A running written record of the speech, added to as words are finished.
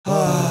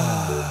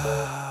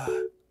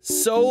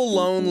So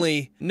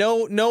lonely.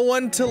 No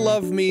one to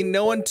love me,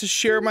 no one to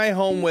share my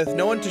home with,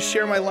 no one to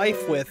share my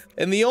life with.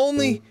 And the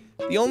only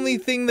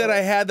thing that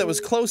I had that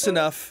was close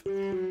enough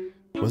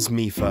was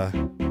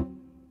Mipha.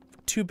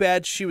 Too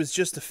bad she was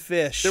just a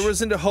fish. There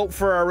wasn't a hope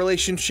for our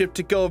relationship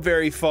to go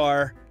very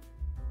far.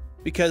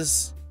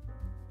 Because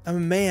I'm a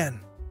man.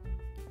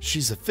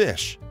 She's a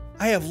fish.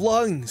 I have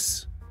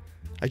lungs.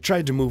 I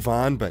tried to move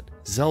on, but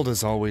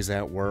Zelda's always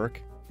at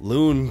work.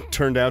 Loon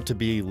turned out to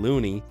be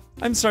loony.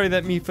 I'm sorry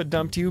that Mipha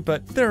dumped you,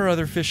 but there are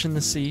other fish in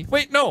the sea.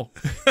 Wait, no!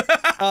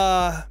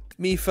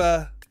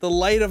 Mipha, the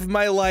light of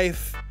my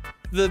life.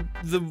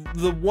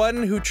 The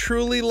one who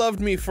truly loved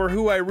me for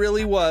who I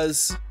really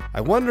was.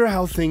 I wonder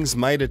how things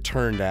might have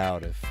turned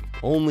out if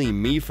only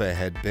Mipha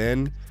had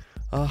been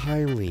a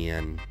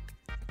Hylian.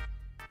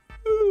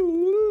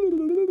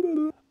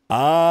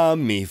 Ah,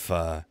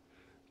 Mipha,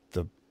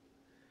 the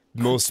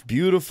most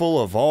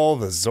beautiful of all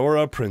the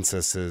Zora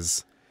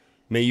princesses.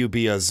 May you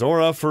be a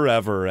Zora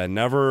forever and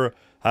never,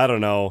 I don't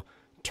know,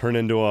 turn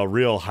into a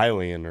real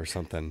Hylian or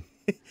something.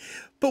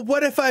 But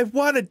what if I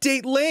want to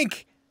date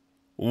Link?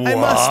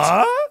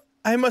 What?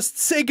 I must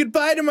say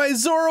goodbye to my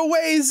Zora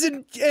ways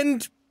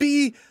and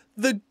be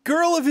the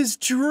girl of his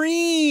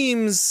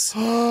dreams.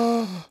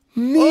 Mipha!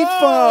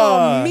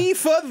 Oh,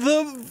 Mipha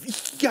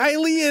the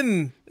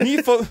Hylian.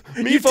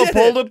 Mipha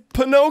pulled a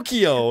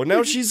Pinocchio.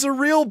 Now she's a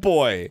real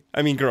boy.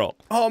 I mean girl.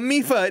 Oh,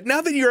 Mipha,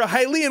 now that you're a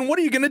Hylian, what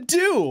are you gonna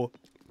do?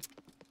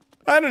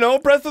 I don't know,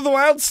 Breath of the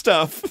Wild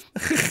stuff.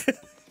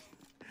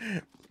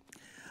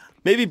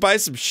 Maybe buy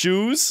some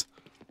shoes?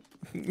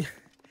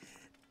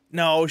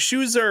 No,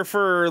 shoes are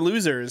for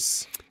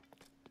losers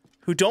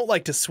who don't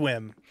like to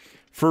swim.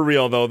 For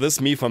real though, this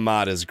Mipha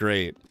mod is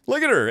great.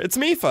 Look at her, it's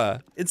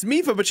Mipha. It's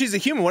Mipha, but she's a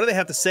human. What do they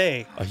have to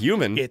say? A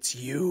human? It's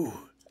you.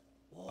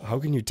 How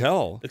can you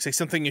tell? Looks like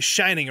something is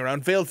shining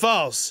around Veiled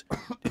Falls.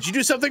 Did you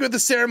do something with the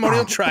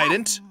ceremonial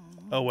trident?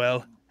 Oh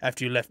well,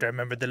 after you left I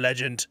remembered the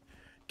legend.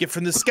 Gift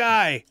from the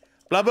sky.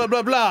 Blah, blah,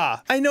 blah,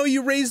 blah. I know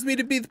you raised me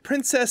to be the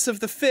princess of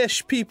the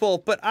fish people,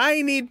 but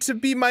I need to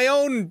be my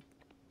own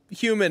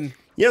human.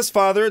 Yes,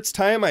 Father, it's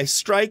time I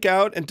strike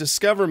out and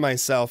discover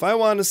myself. I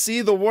want to see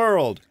the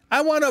world.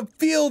 I want to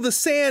feel the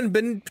sand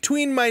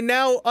between my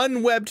now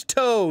unwebbed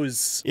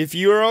toes. If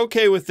you are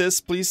okay with this,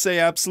 please say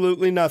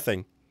absolutely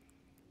nothing.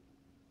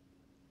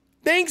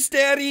 Thanks,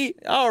 Daddy.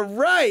 All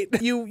right.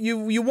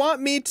 You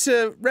want me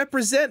to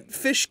represent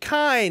fish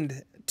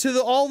kind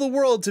to all the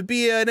world, to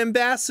be an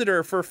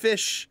ambassador for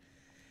fish.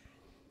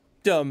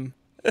 To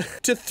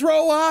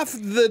throw off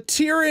the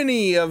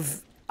tyranny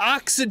of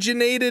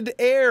oxygenated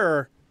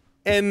air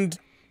and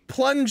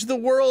plunge the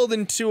world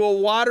into a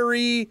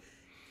watery,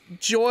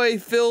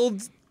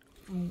 joy-filled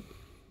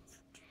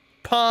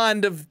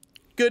pond of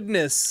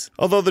goodness.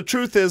 Although the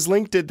truth is,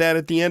 Link did that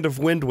at the end of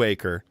Wind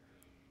Waker.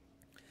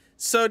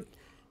 So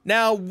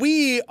now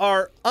we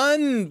are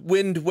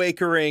un-Wind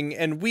Wakering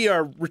and we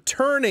are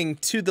returning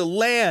to the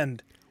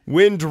land.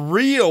 Wind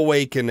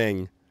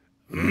reawakening.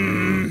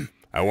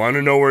 I want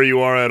to know where you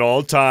are at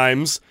all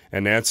times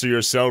and answer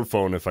your cell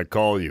phone if I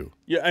call you.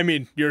 Yeah, I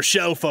mean, your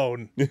shell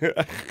phone.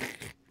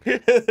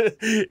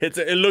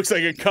 It looks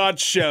like a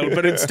conch shell,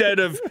 but instead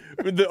of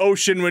the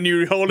ocean when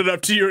you hold it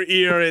up to your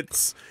ear,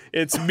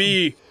 it's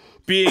me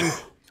being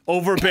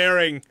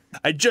overbearing.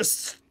 I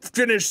just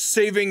finished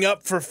saving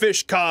up for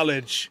fish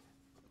college.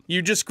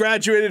 You just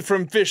graduated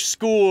from fish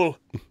school.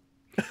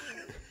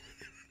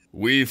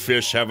 We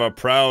fish have a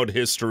proud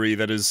history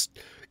that is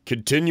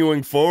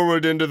continuing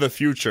forward into the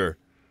future.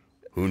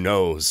 Who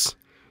knows?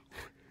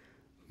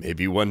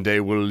 Maybe one day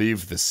we'll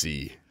leave the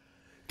sea.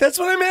 That's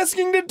what I'm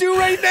asking to do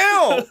right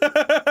now!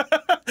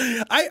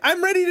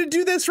 I'm ready to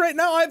do this right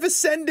now. I've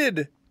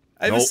ascended.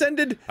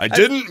 Ascended. I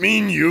didn't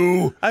mean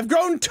you. I've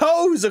grown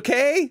toes,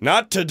 okay?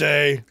 Not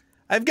today.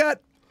 I've got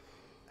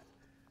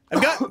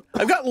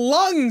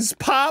lungs,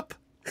 Pop.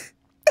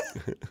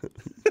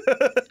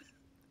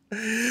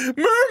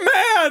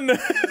 Merman!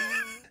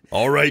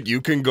 All right,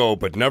 you can go,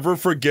 but never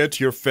forget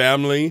your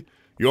family,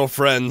 your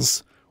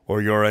friends,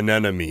 or your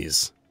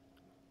anemones.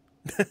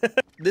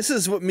 This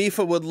is what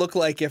Mipha would look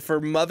like if her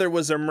mother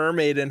was a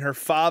mermaid and her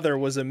father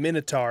was a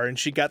minotaur and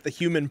she got the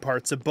human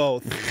parts of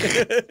both.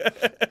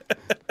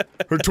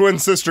 Her twin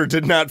sister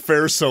did not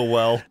fare so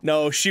well.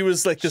 No, she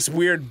was like this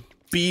weird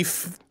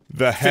beef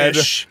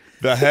fish.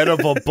 The head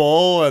of a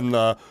bull and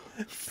the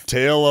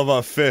tail of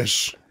a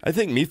fish. I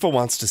think Mipha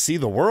wants to see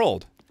the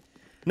world.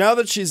 Now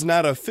that she's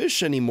not a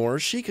fish anymore,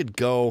 she could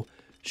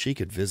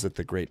visit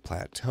the Great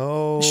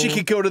Plateau. She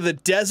could go to the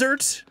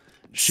desert.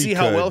 See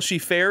how well she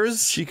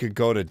fares. She could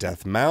go to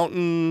Death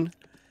Mountain.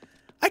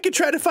 I could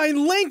try to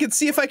find Link and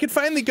see if I could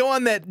finally go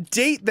on that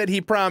date that he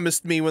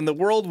promised me when the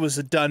world was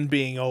done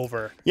being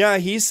over. Yeah,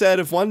 he said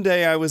if one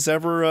day I was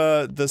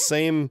ever the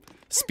same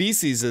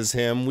species as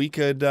him, we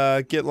could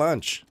get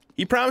lunch.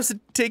 He promised to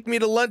take me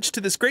to lunch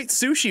to this great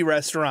sushi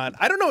restaurant.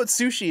 I don't know what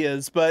sushi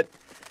is, but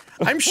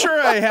I'm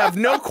sure I have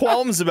no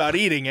qualms about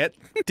eating it.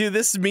 Dude,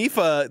 this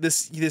Mipha,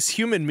 this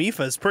human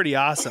Mipha is pretty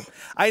awesome.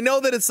 I know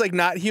that it's like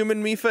not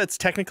human Mipha, it's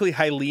technically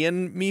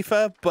Hylian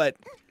Mipha, but...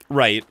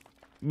 Right.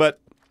 But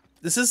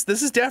This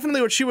is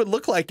definitely what she would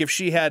look like if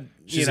she had,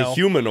 she's a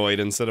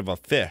humanoid instead of a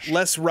fish.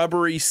 less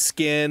rubbery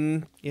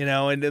skin,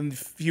 and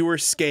fewer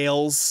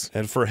scales.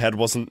 And if her head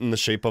wasn't in the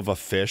shape of a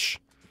fish.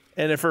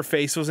 And if her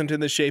face wasn't in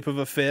the shape of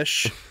a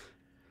fish.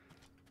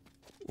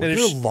 Look at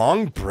her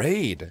long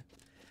braid.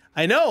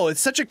 I know,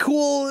 it's such a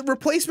cool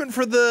replacement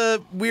for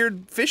the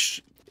weird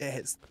fish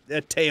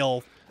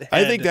tail head.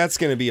 I think that's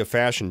going to be a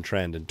fashion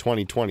trend in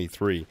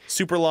 2023.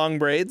 Super long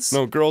braids?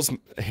 No, girls'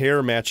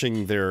 hair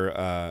matching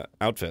their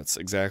outfits,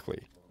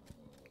 exactly.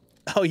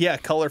 Oh yeah,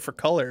 color for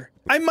color.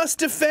 I must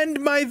defend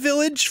my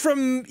village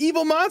from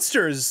evil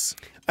monsters.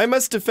 I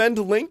must defend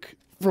Link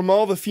from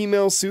all the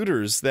female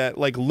suitors that,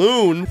 like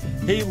Loon.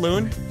 Hey,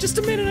 Loon, just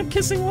a minute, I'm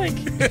kissing Link.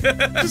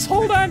 Just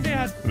hold on,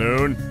 Dad.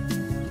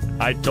 Loon,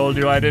 I told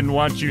you I didn't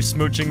want you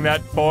smooching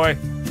that boy.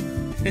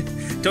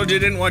 Told you I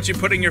didn't want you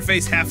putting your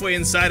face halfway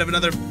inside of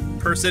another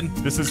person.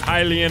 This is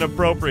highly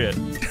inappropriate.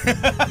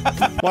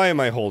 Why am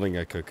I holding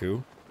a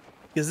cuckoo?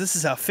 Because this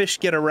is how fish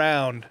get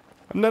around.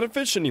 I'm not a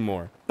fish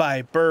anymore.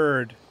 By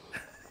bird.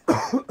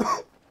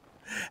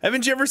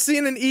 Haven't you ever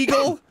seen an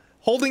eagle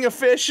holding a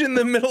fish in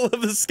the middle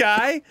of the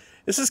sky?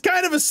 This is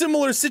kind of a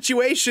similar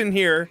situation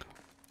here.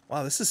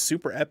 Wow, this is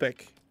super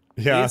epic.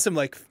 Yeah. We need some,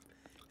 like,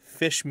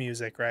 fish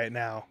music right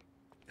now.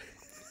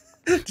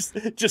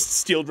 just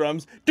steel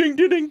drums. Ding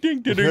ding ding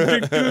ding ding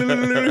ding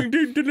ding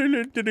ding ding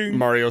ding ding.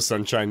 Mario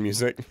Sunshine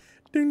music.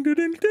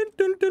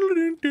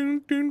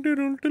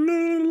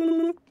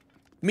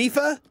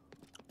 Mipha,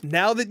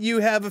 now that you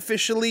have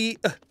officially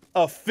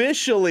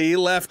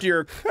left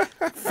your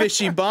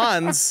fishy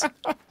bonds,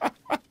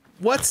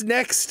 what's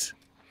next?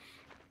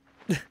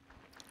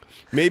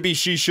 Maybe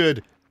she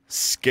should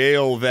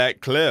scale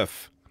that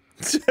cliff.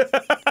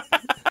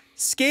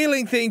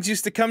 Scaling things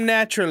used to come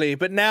naturally,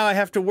 but now I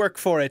have to work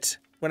for it.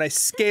 When I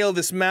scale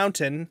this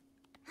mountain.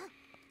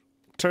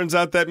 Turns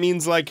out that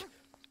means, like,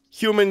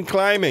 human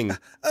climbing.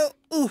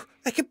 Ooh,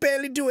 I can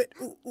barely do it.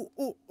 Ooh, ooh,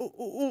 ooh,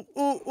 ooh,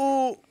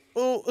 ooh,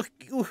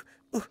 ooh,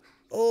 ooh,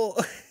 ooh.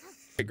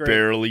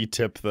 Barely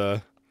tip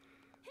the...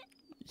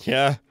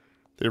 Yeah,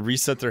 they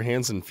reset their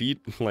hands and feet,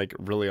 like,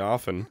 really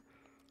often.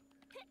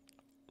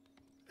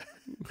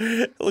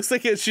 It looks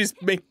like she's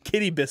making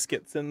kitty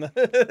biscuits in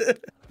the...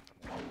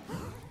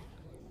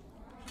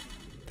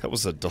 That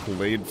was a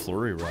delayed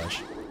flurry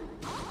rush.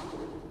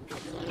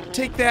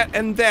 Take that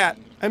and that.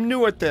 I'm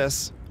new at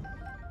this.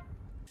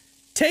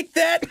 Take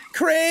that,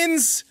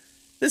 cranes!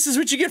 This is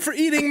what you get for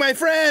eating my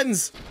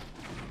friends!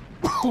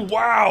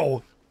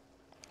 Wow!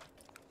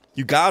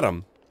 You got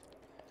him.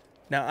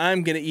 Now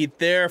I'm gonna eat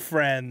their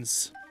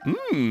friends.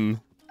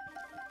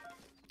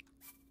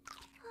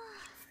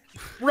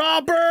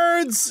 Raw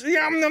birds!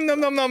 Yum num num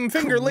num num,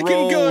 finger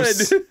licking good!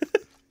 Gross.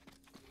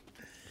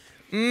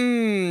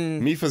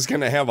 Mipha's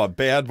gonna have a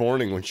bad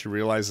morning when she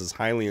realizes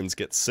Hylians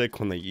get sick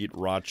when they eat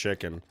raw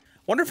chicken.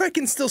 Wonder if I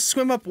can still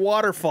swim up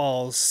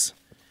waterfalls.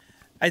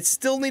 I'd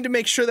still need to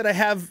make sure that I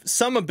have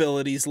some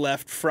abilities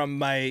left from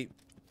my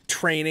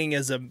training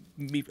as a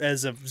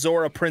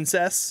Zora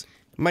princess.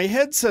 My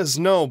head says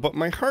no, but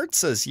my heart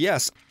says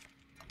yes.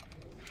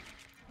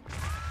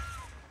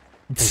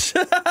 It's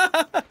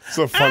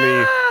a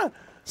funny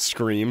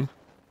scream.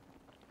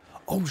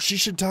 Oh, she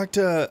should talk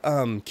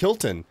to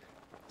Kilton.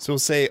 So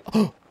say,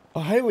 oh, a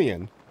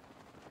Hylian.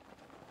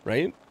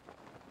 Right?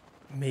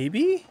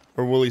 Maybe?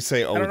 Or will he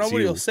say, oh, I don't know it's what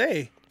you? he'll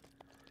say.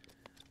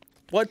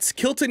 What's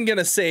Kilton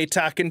gonna say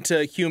talking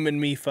to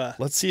human Mipha?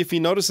 Let's see if he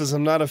notices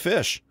I'm not a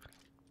fish.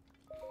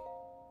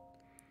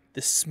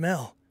 This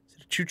smell. Is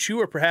it a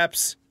choo-choo or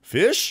perhaps...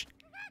 Fish?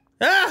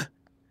 Ah!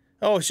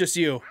 Oh, it's just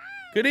you.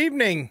 Good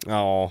evening.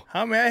 Oh.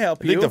 How may I help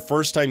I you? think the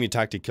first time you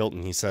talk to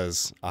Kilton, he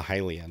says, a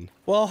Hylian.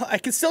 Well, I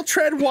can still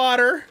tread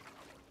water.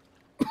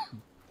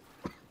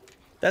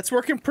 That's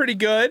working pretty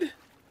good.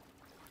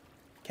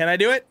 Can I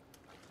do it?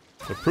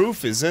 The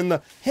proof is in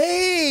the...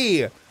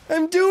 Hey!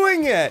 I'm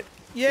doing it!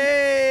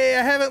 Yay!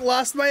 I haven't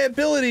lost my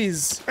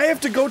abilities. I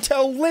have to go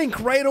tell Link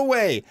right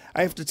away.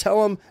 I have to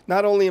tell him,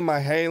 not only am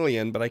I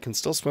Hylian, but I can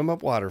still swim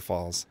up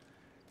waterfalls.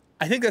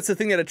 I think that's the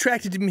thing that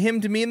attracted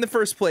him to me in the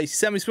first place. He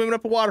saw me swimming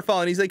up a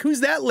waterfall, and he's like, "Who's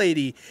that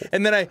lady?"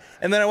 And then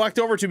I walked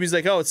over to him. He's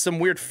like, "Oh, it's some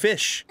weird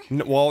fish."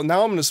 Well,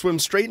 now I'm going to swim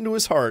straight into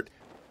his heart.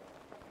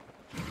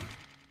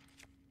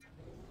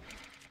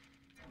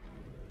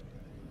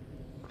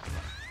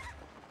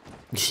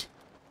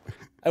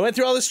 I went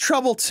through all this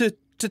trouble to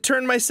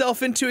turn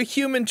myself into a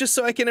human just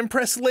so I can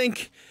impress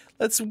Link.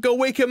 Let's go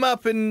wake him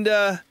up and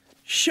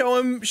show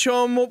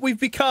him what we've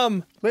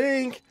become.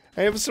 Link,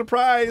 I have a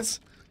surprise.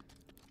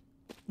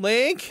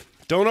 Link,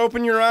 Don't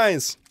open your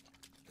eyes.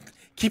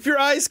 keep your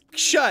eyes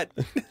shut.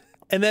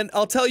 And then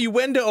I'll tell you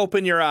when to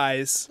open your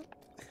eyes.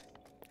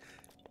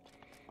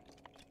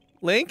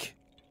 Link?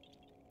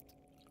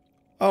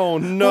 Oh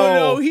no. Oh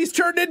no, he's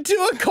turned into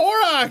a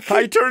Korok!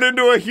 I turn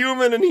into a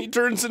human and he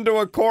turns into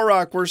a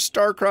Korok. We're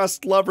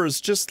star-crossed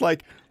lovers, just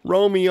like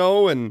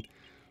Romeo and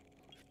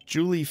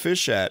Julie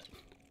Fischette.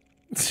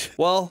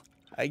 Well,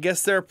 I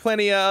guess there are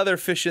plenty of other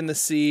fish in the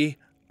sea.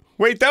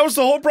 Wait, that was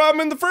the whole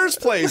problem in the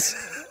first place.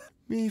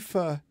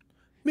 Mipha,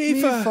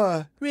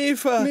 Mipha.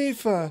 Mipha.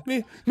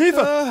 Mipha.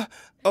 Mipha.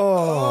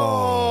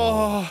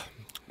 Oh.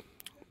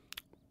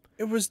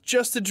 It was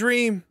just a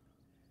dream.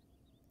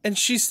 And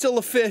she's still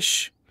a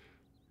fish.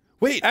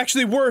 Wait.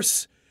 Actually,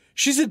 worse.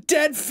 She's a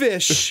dead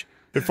fish.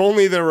 If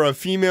only there were a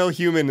female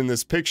human in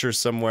this picture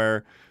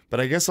somewhere, but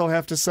I guess I'll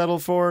have to settle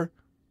for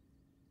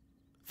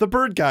the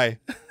bird guy.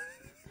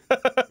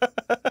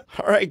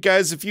 All right,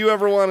 guys, if you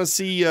ever want to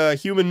see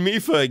human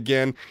Mipha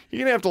again, you're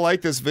going to have to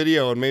like this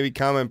video and maybe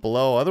comment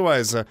below.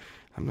 Otherwise, I'm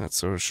not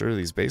so sure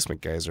these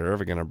basement guys are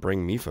ever going to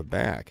bring Mipha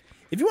back.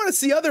 If you want to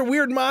see other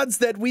weird mods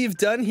that we've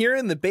done here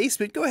in the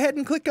basement, go ahead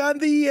and click on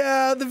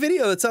the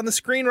video that's on the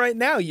screen right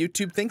now.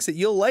 YouTube thinks that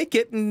you'll like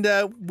it, and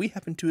we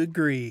happen to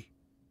agree.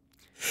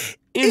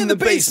 In the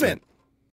basement.